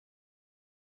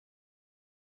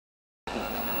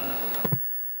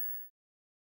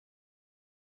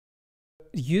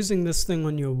using this thing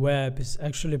on your web is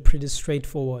actually pretty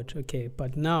straightforward. Okay,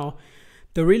 but now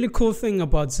the really cool thing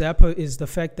about Zapper is the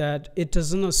fact that it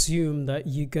doesn't assume that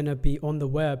you're gonna be on the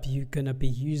web, you're gonna be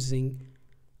using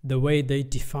the way they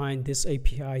define this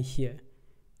API here.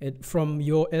 It from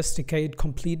your SDK, it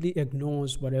completely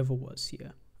ignores whatever was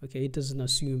here. Okay, it doesn't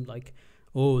assume like,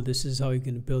 oh, this is how you're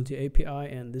gonna build your API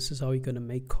and this is how you're gonna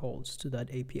make calls to that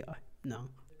API. No,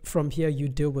 from here you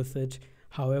deal with it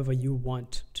however you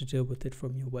want to deal with it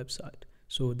from your website.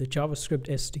 So the JavaScript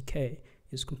SDK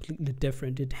is completely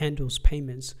different. It handles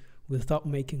payments without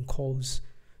making calls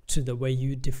to the way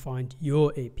you defined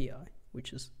your API,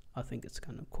 which is, I think it's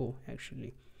kind of cool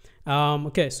actually.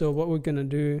 Okay, so what we're gonna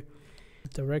do,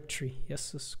 directory,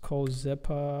 yes, it's called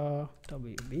Zapper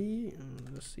WB,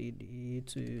 and the CD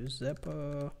to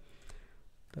Zapper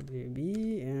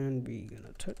WB, and we're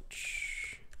gonna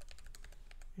touch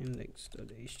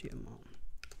index.html.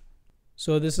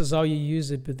 So this is how you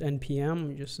use it with npm.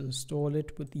 You just install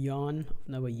it with yarn. I've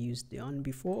never used yarn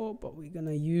before, but we're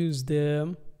gonna use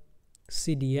the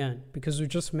CDN because we're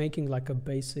just making like a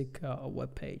basic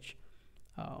web page.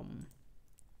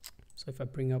 So if I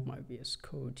bring up my VS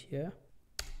Code here,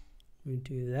 we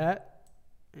do that,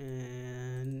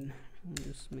 and we'll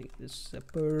just make this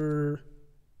Zapper,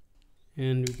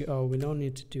 and we don't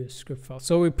need to do a script file,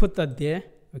 so we put that there.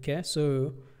 Okay,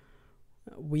 so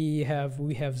we have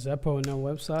Zapper on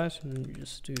our website, and we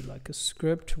just do like a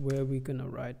script where we're gonna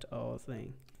write our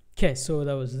thing. Okay, so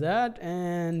that was that,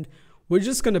 and we're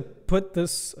just gonna put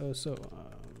this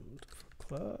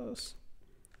class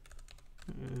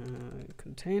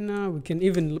container. We can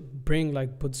even bring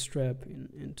like bootstrap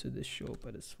into the show,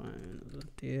 but it's fine.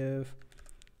 Div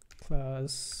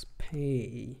class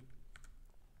pay.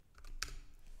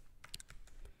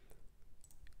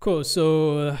 Cool,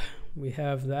 so we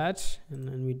have that, and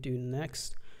then we do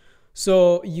next.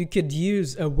 So you could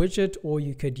use a widget or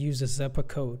you could use a Zapper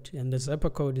code, and the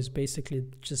Zapper code is basically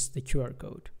just the QR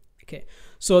code. Okay,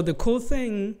 so the cool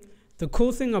thing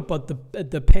about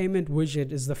the payment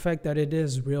widget is the fact that it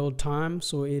is real time.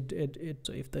 So it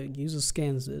if the user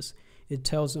scans this, it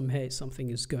tells them, hey, something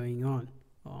is going on.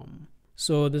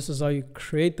 So this is how you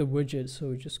create the widget. So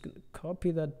we're just gonna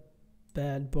copy that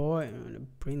bad boy, and I'm gonna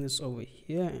bring this over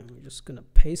here, and we're just gonna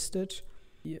paste it.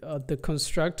 The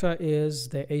constructor is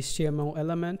the HTML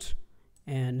element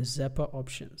and Zapper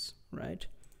options, right?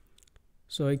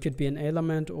 So it could be an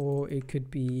element or it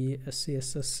could be a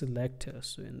CSS selector.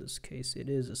 So in this case, it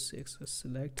is a CSS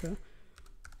selector.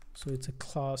 So it's a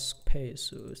class pay,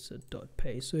 so it's a dot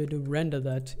pay. So it'll render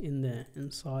that in there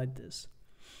inside this.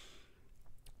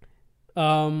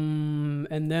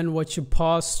 And then what you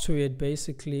pass to it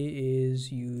basically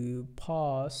is you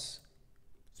pass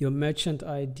your merchant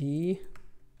ID,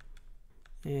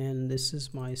 and this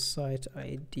is my site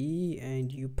ID,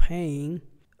 and you paying.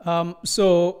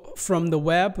 So from the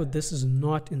web, this is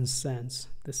not in cents,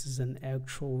 this is an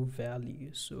actual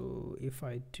value. So if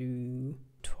I do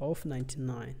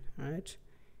 $12.99, right,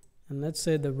 and let's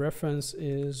say the reference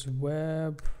is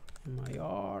web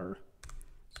mir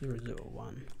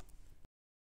 001.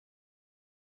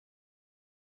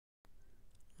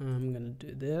 I'm gonna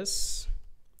do this.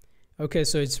 Okay,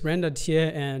 so it's rendered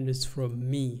here and it's from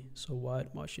me. So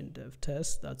white motion dev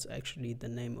test, that's actually the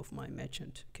name of my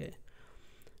merchant. Okay.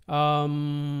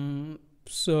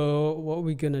 So what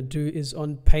we're gonna do is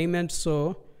on payment.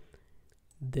 So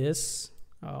this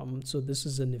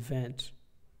is an event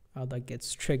that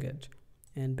gets triggered,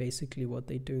 and basically what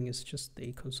they're doing is just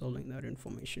they consoling that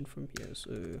information from here.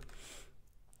 So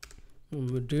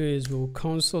what we'll do is we'll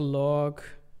console log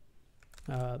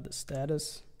the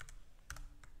status,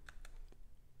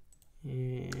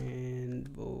 and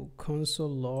we'll console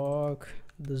log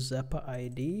the Zapper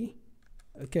ID.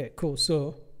 Okay, cool.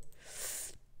 So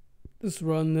let's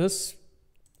run this,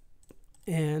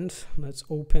 and let's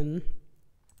open.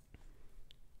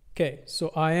 Okay,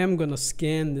 so I am gonna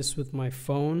scan this with my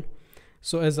phone.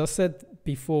 So as I said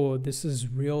before, this is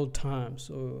real time.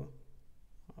 So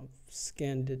I've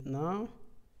scanned it now,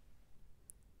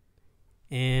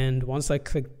 and once I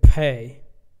click pay,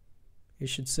 it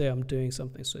should say I'm doing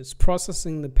something. So it's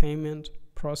processing the payment,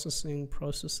 processing.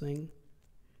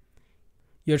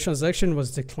 Your transaction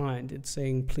was declined. It's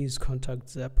saying please contact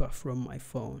Zapper from my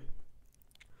phone.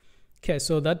 Okay,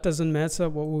 so that doesn't matter.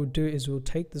 What we'll do is we'll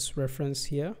take this reference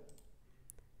here.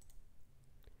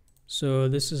 So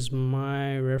this is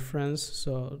my reference.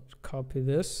 So I'll copy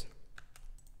this,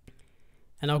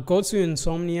 and I'll go to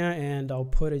Insomnia and I'll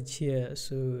put it here.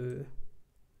 So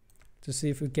to see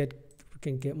if we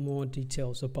can get more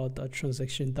details about that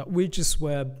transaction that we just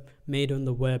made on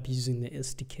the web using the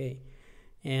SDK.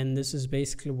 And this is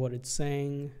basically what it's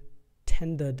saying,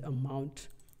 tendered amount.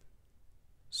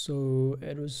 So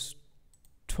it was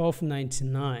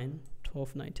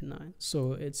 $12.99,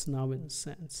 so it's now in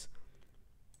cents.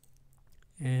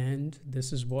 And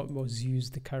this is what was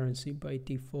used, the currency by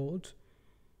default.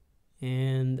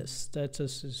 And the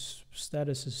status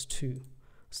is 2.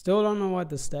 Still don't know what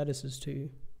the status is 2,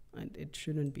 and it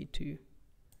shouldn't be 2,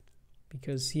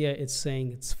 because here it's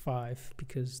saying it's 5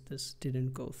 because this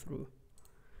didn't go through.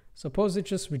 Suppose it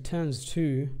just returns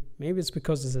 2. Maybe it's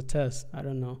because it's a test, I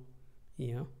don't know.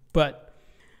 Yeah, but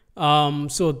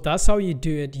so that's how you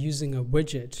do it using a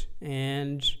widget.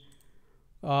 And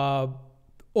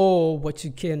or what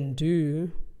you can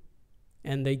do,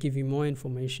 and they give you more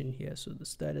information here. So the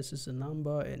status is a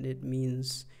number, and it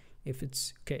means if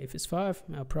it's 5,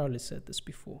 I probably said this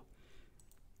before.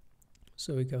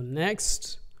 So we go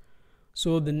next.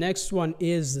 So the next one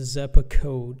is the Zapper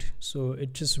code. So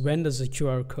it just renders a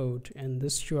QR code, and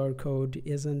this QR code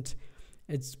it's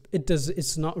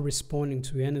not responding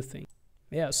to anything.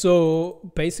 Yeah,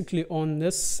 so basically on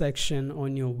this section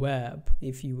on your web,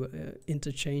 if you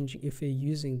if you're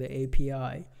using the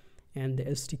API and the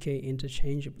SDK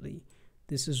interchangeably,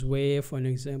 this is where, for an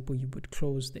example, you would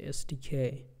close the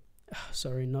SDK.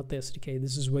 Sorry, not the SDK.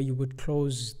 This is where you would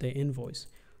close the invoice.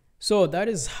 So that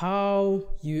is how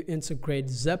you integrate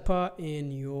Zapper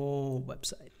in your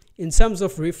website. In terms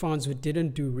of refunds, we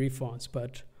didn't do refunds,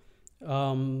 but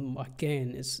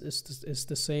again, it's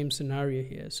the same scenario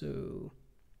here. So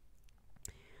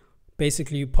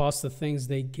basically, you pass the things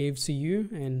they gave to you,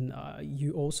 and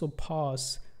you also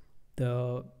pass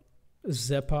the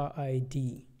Zapper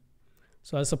ID.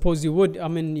 So I suppose you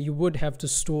would have to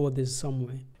store this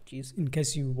somewhere, in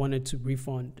case you wanted to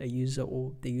refund a user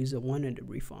or the user wanted a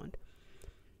refund.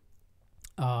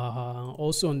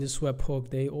 Also on this webhook,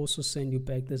 they also send you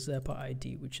back the Zapper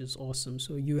ID, which is awesome.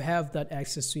 So you have that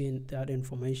access to that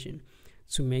information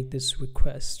to make this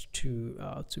request to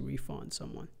refund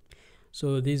someone.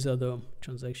 So these are the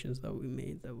transactions that we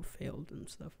made that were failed and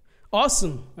stuff.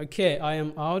 Awesome. Okay, I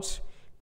am out.